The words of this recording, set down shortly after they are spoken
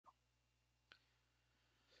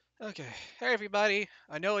Okay, hey everybody.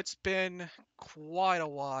 I know it's been quite a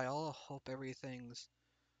while. Hope everything's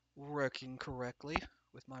working correctly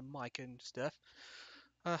with my mic and stuff.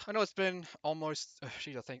 I know it's been almost, I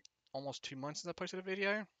think almost 2 months since I posted a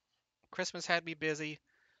video. Christmas had me busy,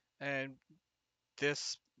 and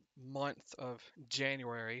this month of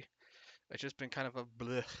January, it's just been kind of a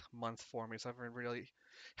bleh month for me, so I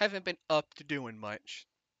haven't been up to doing much.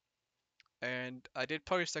 And I did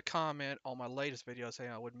post a comment on my latest video saying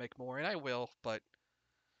I would make more, and I will, but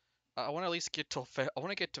I want to at least I want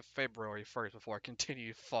to get to February first before I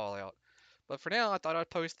continue Fallout. But for now, I thought I'd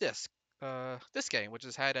post this game, which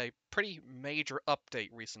has had a pretty major update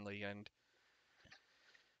recently, and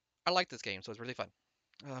I like this game, so it's really fun.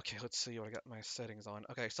 Okay, let's see what I got my settings on.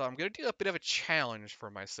 Okay, so I'm gonna do a bit of a challenge for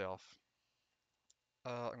myself.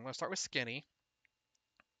 I'm gonna start with Skinny.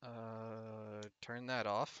 Turn that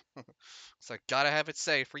off. So I gotta have it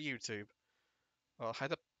safe for YouTube. Hide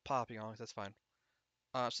the popping on, that's fine.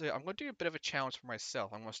 So yeah, I'm going to do a bit of a challenge for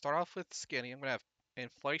myself. I'm going to start off with Skinny. I'm going to have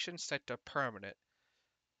inflation set to permanent,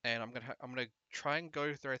 and I'm going to try and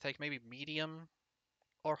go through. I think maybe medium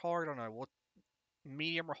or hard. I don't know what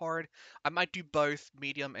medium or hard. I might do both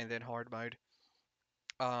medium and then hard mode.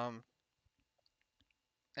 Um,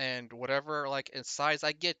 and whatever like in size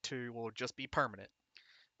I get to will just be permanent.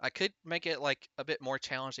 I could make it like a bit more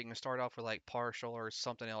challenging and start off with like partial or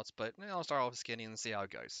something else, but I'll start off with Skinny and see how it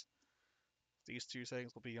goes. These two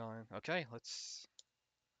settings will be on. Okay, let's.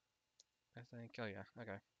 I think. Oh yeah.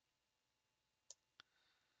 Okay.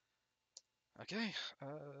 Okay,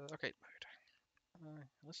 arcade mode.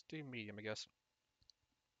 Let's do medium, I guess.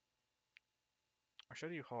 Or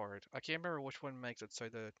should I do hard? I can't remember which one makes it so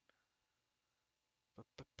the...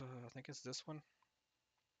 I think it's this one.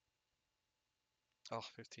 Oh,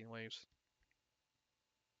 15 waves.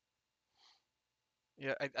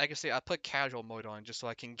 Yeah, I can see I put casual mode on just so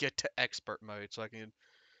I can get to expert mode, so I can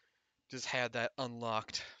just have that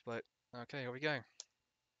unlocked. But, okay, here we go.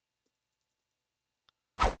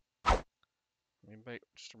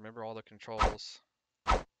 Just remember all the controls.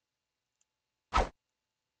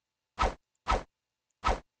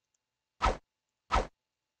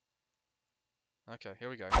 Okay, here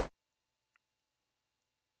we go.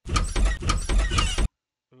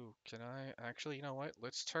 Ooh, can I actually, you know what?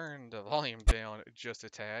 Let's turn the volume down just a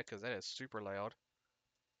tad, because that is super loud.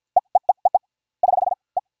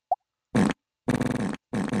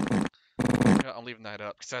 I'm leaving that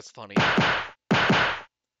up, because that's funny.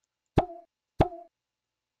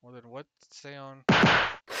 Well then what sound?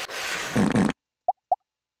 I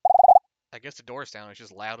guess the door sound is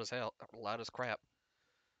just loud as hell, loud as crap.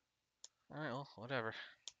 Alright, well, whatever.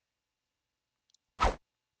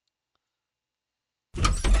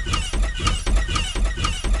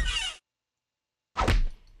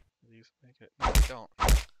 These make it. No, they don't.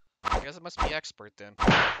 I guess it must be expert then.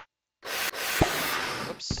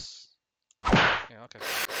 Whoops. Yeah, okay.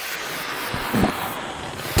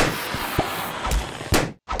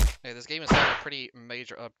 Yeah, this game has had a pretty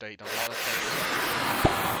major update.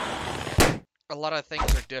 A lot of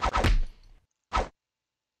things are different.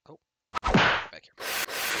 Oh, back here.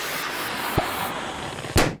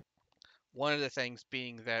 One of the things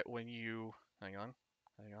being that when you hang on.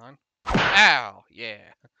 Ow!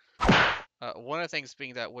 Yeah. One of the things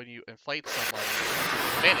being that when you inflate somebody,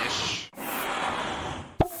 finish,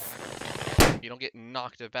 you don't get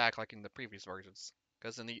knocked back like in the previous versions.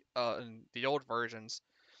 Because in the old versions,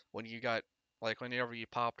 when you got like whenever you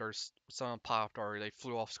popped or someone popped or they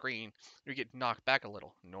flew off screen, you get knocked back a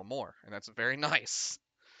little, no more, and that's very nice.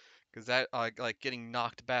 Because that like getting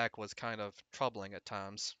knocked back was kind of troubling at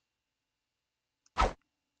times. Here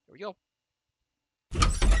we go.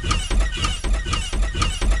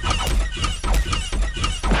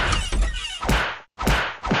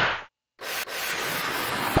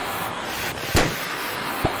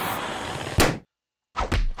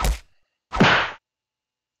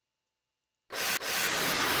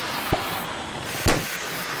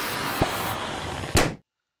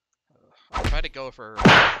 I'll try to go for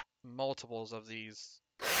multiples of these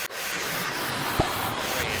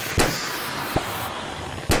ranges.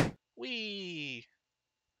 Whee!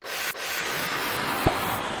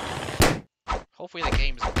 Hopefully the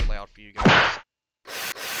game isn't too loud for you guys.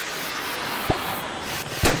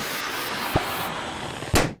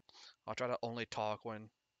 I'll try to only talk when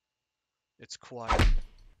it's quiet.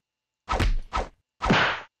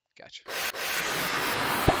 Gotcha.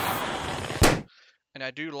 And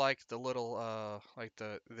I do like the little, like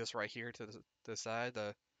this right here to the side,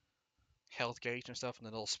 the health gauge and stuff, and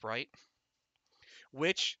the little sprite.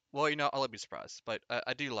 Which, well, I'll be surprised, but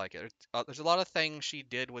I do like it. There's a lot of things she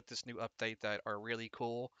did with this new update that are really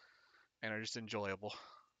cool. and are just enjoyable.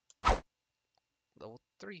 Level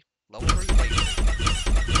 3. Level 3 wave.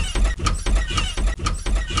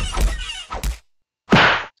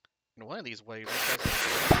 And one of these waves...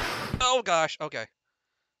 Oh gosh, okay.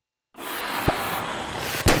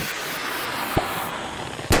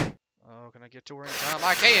 Oh, can I get to her in time?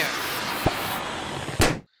 I can!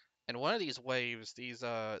 And one of these waves, these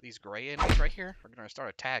gray enemies right here, are gonna start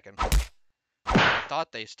attacking. I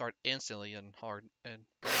thought they start instantly and hard and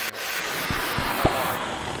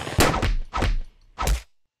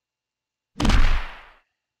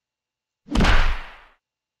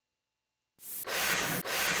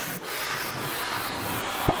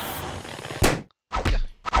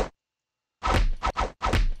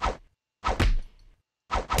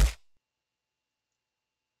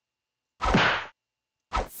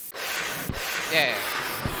yeah.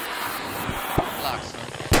 Blocks, son.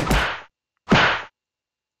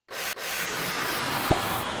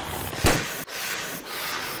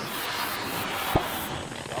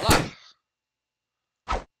 Voila.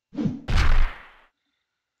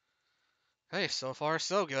 Hey, so far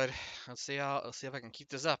so good. Let's see if I can keep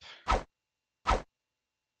this up.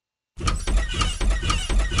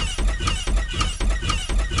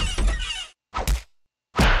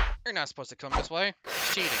 You're not supposed to come this way.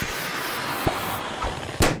 It's cheating.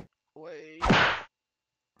 Wait.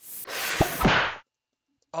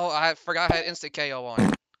 Oh, I forgot I had instant KO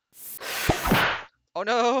on. Oh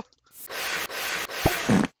no!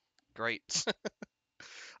 Great.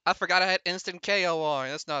 I forgot I had instant KO on.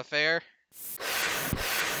 That's not fair.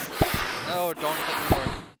 No, don't hit me more.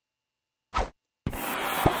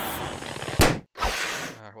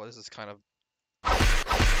 Alright, well, this is kind of...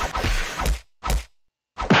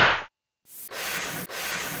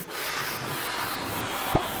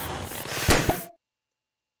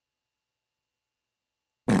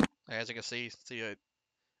 As you can see it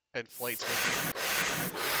inflates with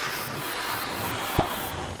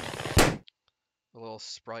you. The little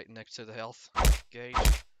sprite next to the health gauge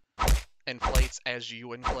inflates as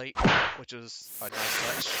you inflate, which is a nice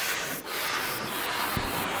touch.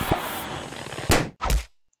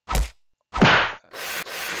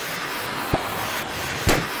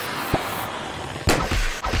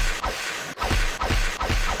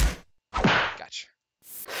 Gotcha.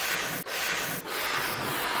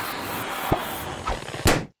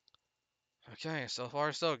 Okay, so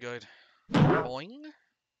far so good. Boing.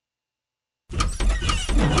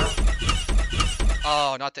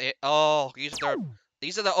 Oh, not the... Oh, these are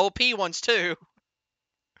the OP ones too.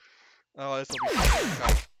 Oh, this will be...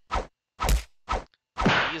 Okay.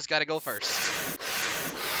 You just gotta go first.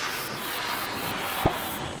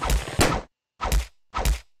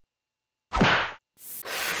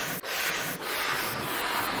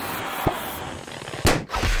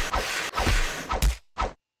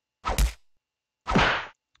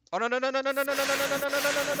 Oh no no no no no no no no no no no no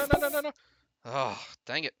no no no no no no. Oh,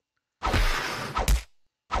 dang it.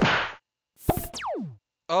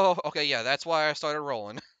 Oh, okay, yeah, that's why I started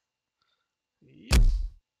rolling. Yep.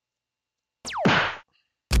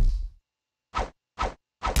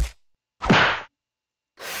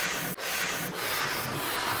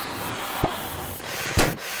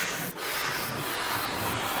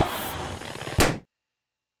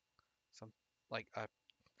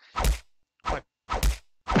 My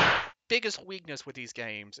biggest weakness with these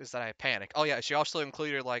games is that I panic. Oh yeah, she also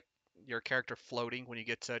included like your character floating when you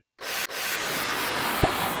get to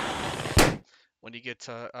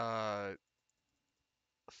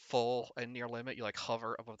full and near limit. You like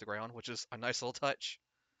hover above the ground, which is a nice little touch.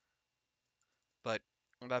 But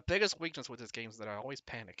my biggest weakness with this game is that I always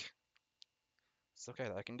panic. It's okay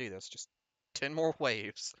that I can do this. Just 10 more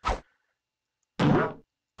waves.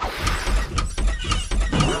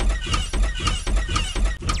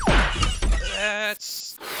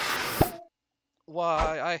 That's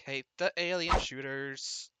why I hate the alien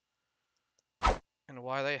shooters. And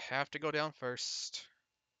why they have to go down first.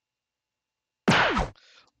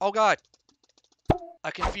 Oh god!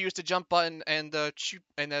 I confused the jump button and the shoot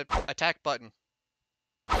and the attack button.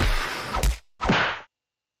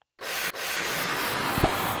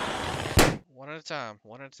 One at a time,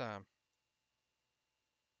 one at a time.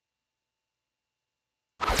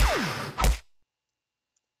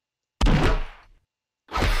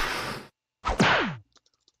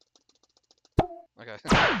 Okay.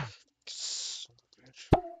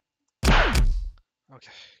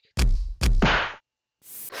 Okay.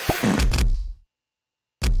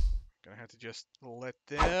 Gonna have to just let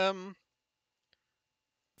them...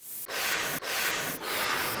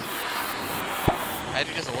 I had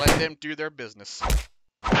to just let them do their business.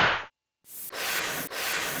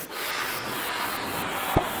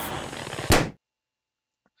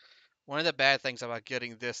 One of the bad things about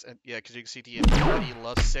getting this, and yeah, because you can see the ability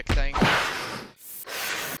love sick thing,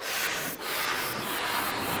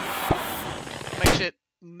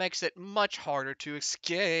 makes it much harder to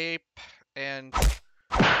escape. And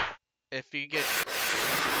if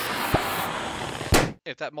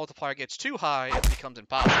that multiplier gets too high, it becomes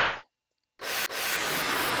impossible.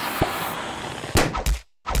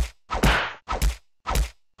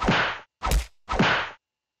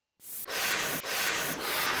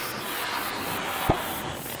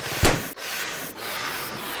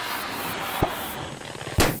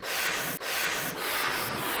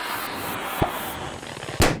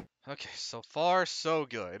 Okay, so far so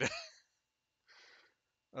good.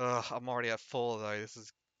 I'm already at full though. This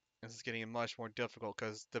is getting much more difficult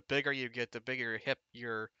because the bigger you get, the bigger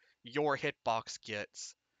your hitbox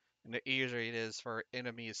gets, and the easier it is for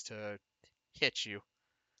enemies to hit you.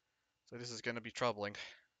 So this is going to be troubling.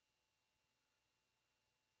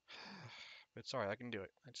 But sorry, I can do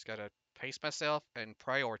it. I just gotta pace myself and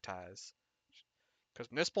prioritize. Because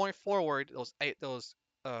from this point forward,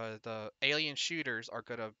 the alien shooters are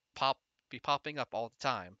gonna be popping up all the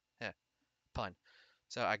time. Yeah, pun.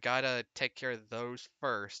 So I gotta take care of those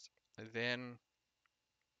first, then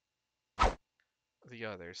the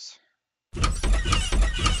others.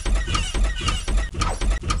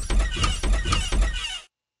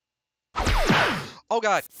 Oh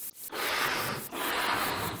god!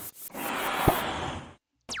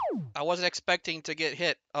 I wasn't expecting to get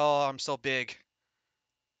hit. Oh, I'm so big.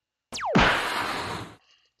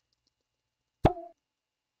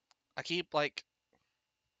 I keep like...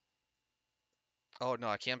 Oh no,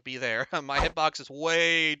 I can't be there. My hitbox is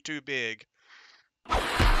way too big.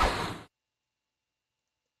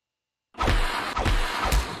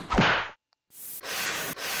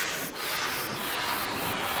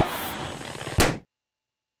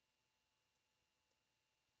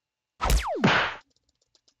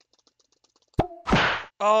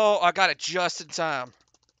 Oh, I got it just in time.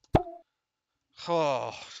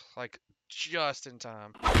 Oh, like just in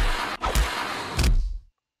time.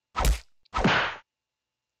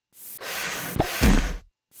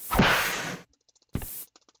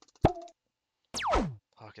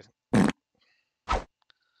 Pocket.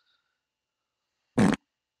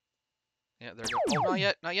 Yeah, there we go. Oh, not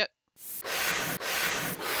yet, not yet.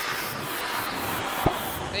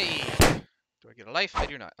 Hey, do I get a life? I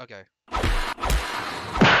do not. Okay.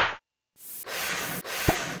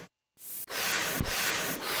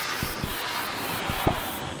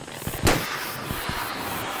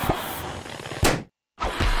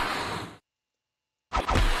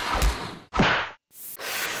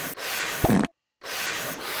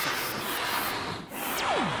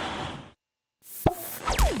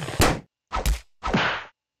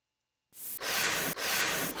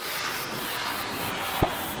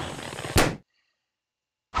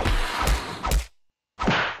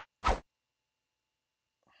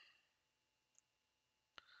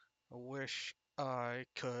 I wish I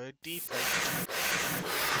could deflate.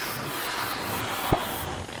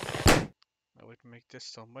 That would make this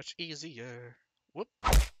so much easier. Whoop.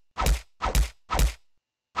 Hey.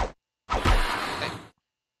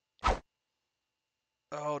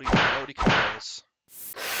 Oh, these loady controls.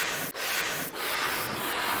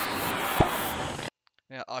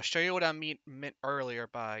 Yeah, I'll show you what I meant earlier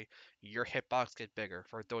by your hitbox get bigger,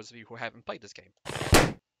 for those of you who haven't played this game.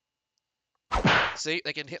 See,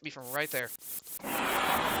 they can hit me from right there.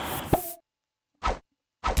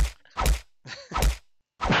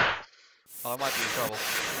 Oh, I might be in trouble.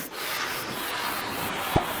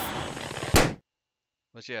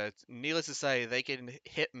 But yeah, needless to say, they can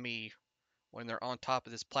hit me when they're on top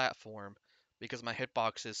of this platform because my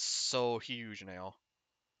hitbox is so huge now.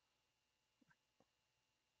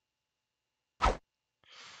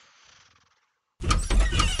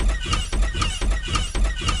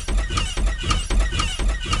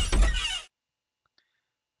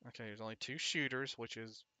 Okay, there's only 2 shooters, which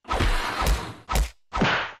is...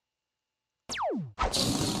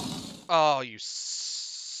 Oh, you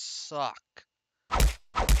suck.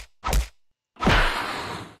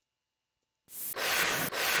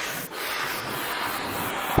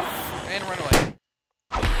 And run away.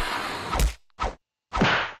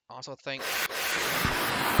 Also think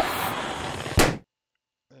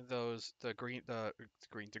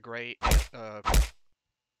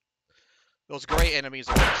those gray enemies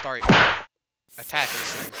are gonna start attacking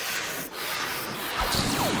soon.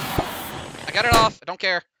 I got it off. I don't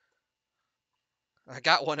care. I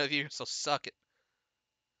got one of you, so suck it.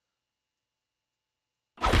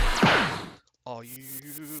 Oh, I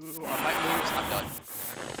might lose. I'm done.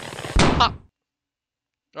 Ha!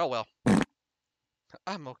 Oh well.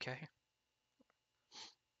 I'm okay.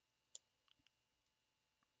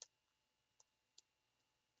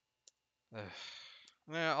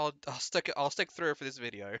 Yeah, I'll stick through it for this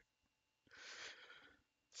video.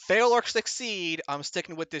 Fail or succeed, I'm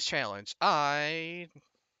sticking with this challenge. Did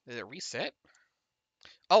it reset?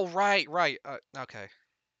 Oh, right. Okay.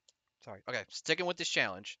 Sorry. Okay, sticking with this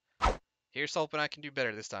challenge. Here's hoping I can do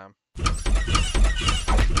better this time.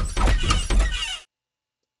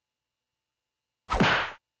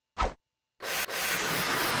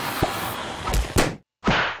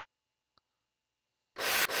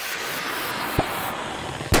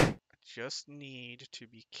 Just need to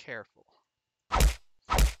be careful.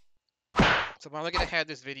 So I'm only gonna have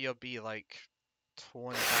this video be like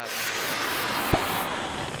 25 minutes.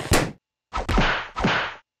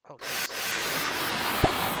 Oh, geez.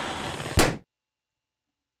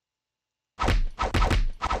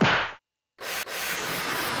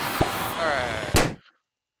 Alright.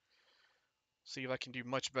 See if I can do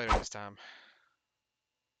much better this time.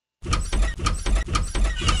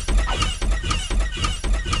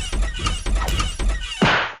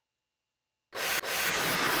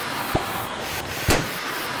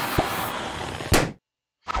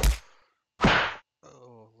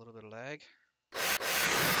 Oh, a little bit of lag.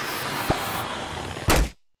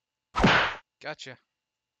 Gotcha.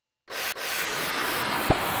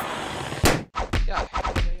 Yeah.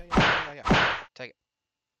 Take it.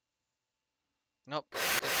 Nope.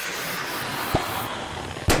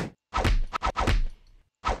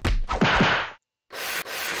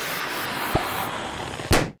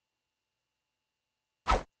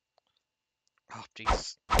 Oh,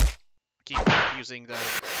 jeez. I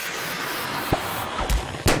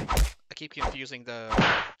keep confusing the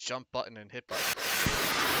jump button and hit button.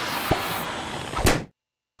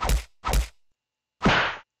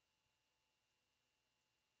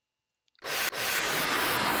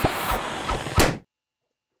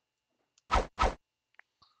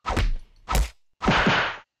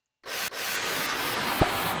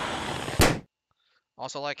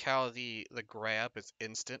 Also like how the grab is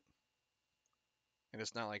instant and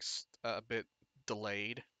it's not like a bit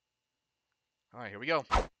delayed. All right, here we go.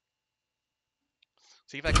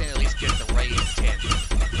 See if I can at least get the right 10.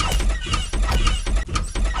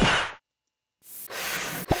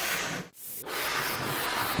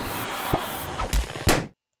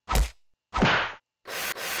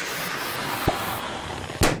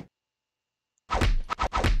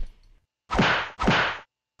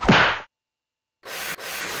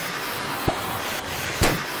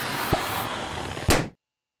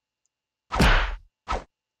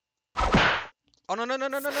 Oh no.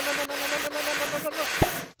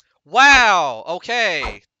 Wow,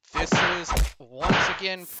 okay. This is once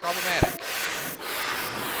again problematic.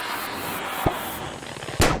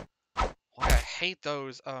 Why I hate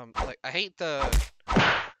those like I hate the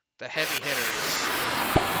heavy hitters.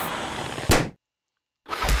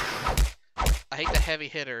 I hate the heavy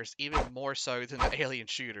hitters even more so than the alien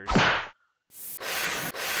shooters.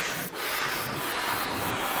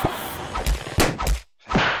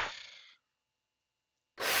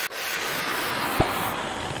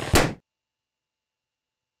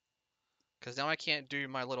 Because now I can't do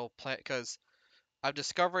my little play. Because I've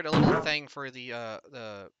discovered a little thing for the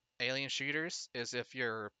alien shooters is if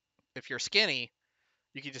you're skinny,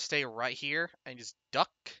 you can just stay right here and just duck,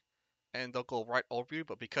 and they'll go right over you.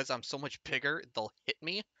 But because I'm so much bigger, they'll hit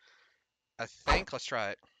me. I think. Let's try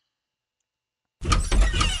it.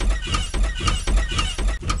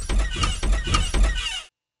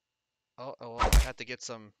 Oh, well, I had to get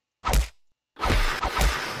some.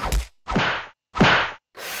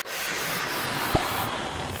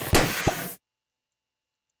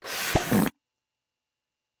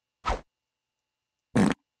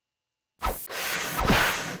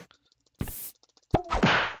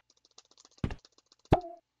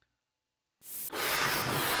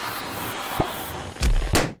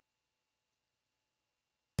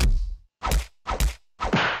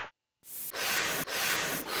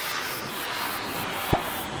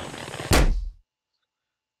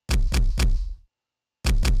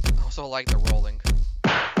 Also like the rolling.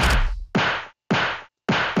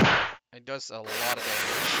 It does a lot of damage.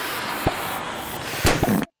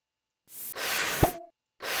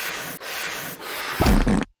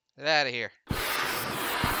 Get out of here.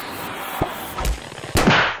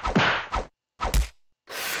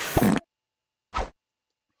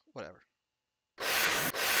 Whatever.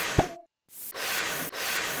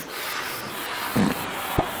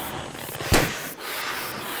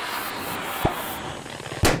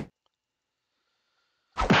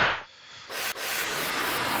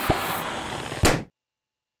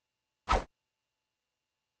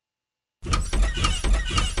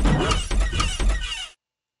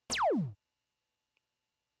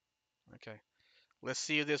 Okay. Let's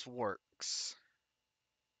see if this works.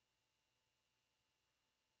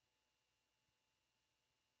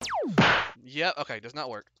 Yep, okay, does not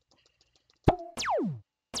work.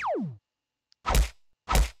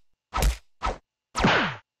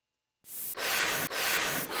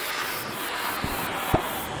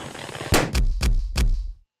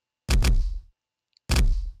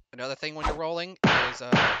 Another thing when you're rolling is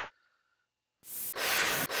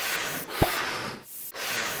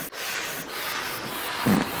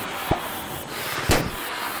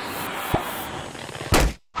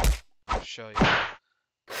show you.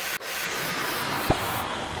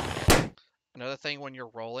 Another thing when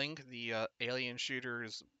you're rolling, the alien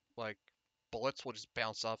shooters like bullets will just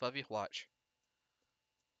bounce off of you. Watch.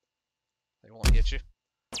 They won't hit you.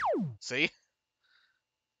 See?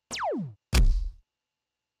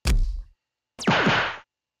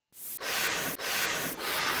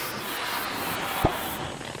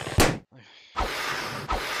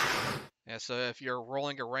 Yeah, so if you're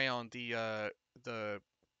rolling around, the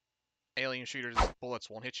alien shooter's bullets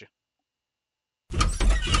won't hit you.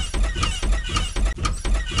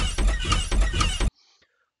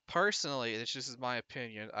 Personally, this just is my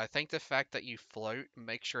opinion. I think the fact that you float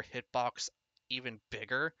makes your hitbox even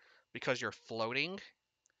bigger because you're floating,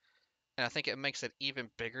 and I think it makes it even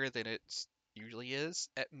bigger than it usually is.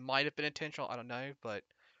 It might have been intentional, I don't know, but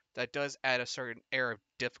that does add a certain air of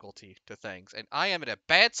difficulty to things. And I am in a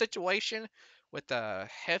bad situation with a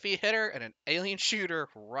heavy hitter and an alien shooter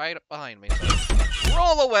right behind me. So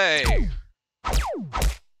roll away!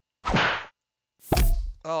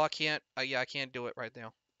 Oh, I can't. Yeah, I can't do it right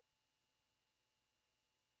now.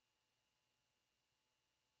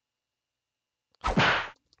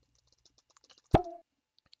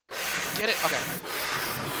 Get it? Okay.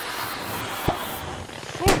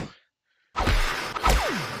 Whew.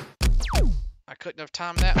 I couldn't have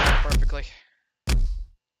timed that one perfectly.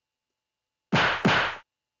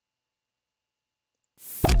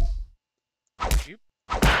 Did you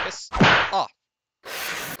piss off?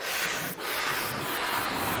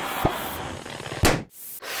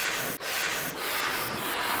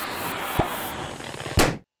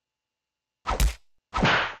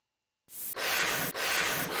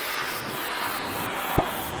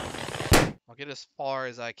 I'll get as far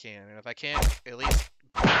as I can, and if I can't at least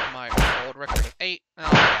beat my old record of 8,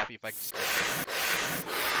 I'll be happy if I can skip it.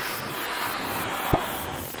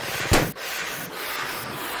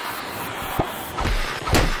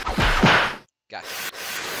 Gotcha.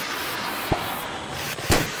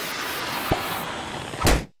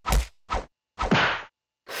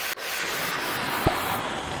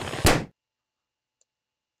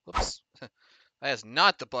 Whoops. That is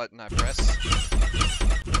not the button I press.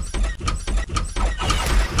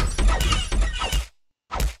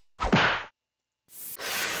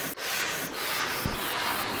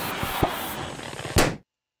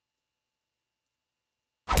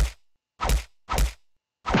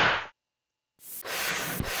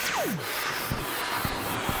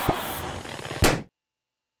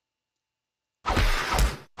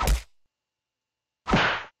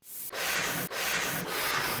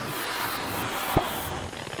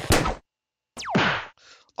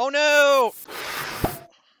 Oh no!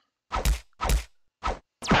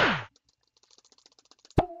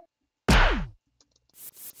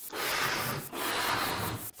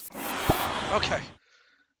 Okay.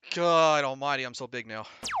 God almighty, I'm so big now.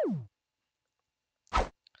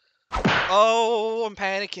 Oh, I'm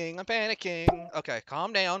panicking. I'm panicking. Okay,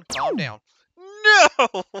 calm down. Calm down.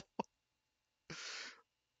 No!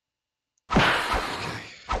 Okay.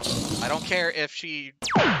 I don't care if she...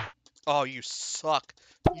 Oh, you suck.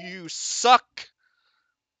 You suck!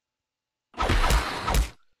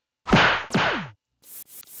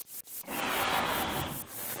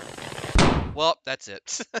 Well, that's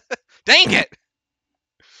it. Dang it!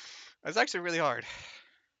 That's actually really hard.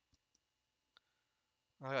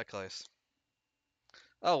 I got close.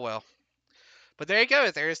 Oh well. But there you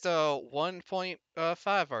go. There's the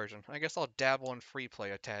 1.5 version. I guess I'll dabble in free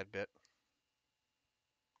play a tad bit.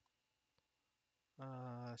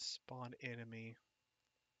 Spawn enemy.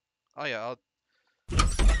 Oh yeah, I'll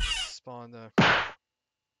spawn the...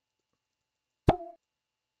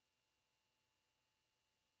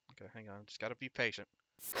 Okay, hang on. Just gotta be patient.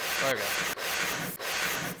 There we go.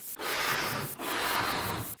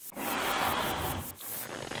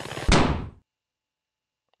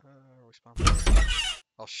 Respawn.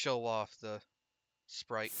 I'll show off the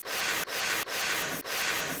sprite.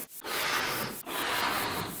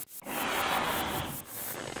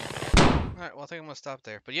 Alright, well I think I'm gonna stop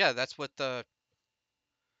there. But yeah, that's what how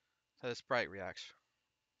the sprite reacts.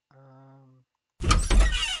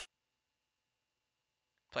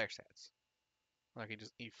 Player stats. I can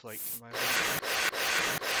just deflate to my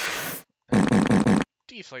and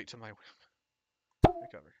deflate to my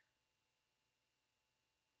recover.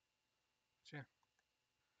 So yeah,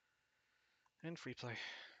 and free play.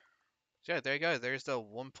 So yeah, there you go. There's the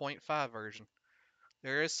 1.5 version.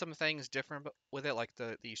 There is some things different with it, like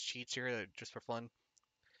these cheats here, that just for fun.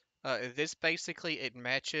 This basically it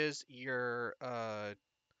matches your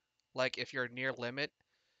like if you're near limit,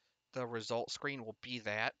 the result screen will be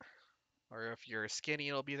that, or if you're skinny,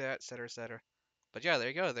 it'll be that, etc., etc. But yeah, there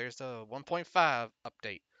you go. There's the 1.5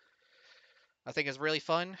 update. I think it's really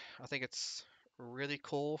fun. I think it's really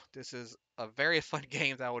cool. This is a very fun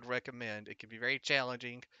game that I would recommend. It can be very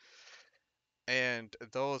challenging, and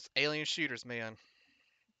those alien shooters, man.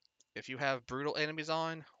 If you have brutal enemies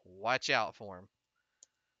on, watch out for them.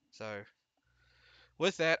 So,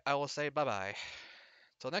 with that, I will say bye bye.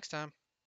 Till next time.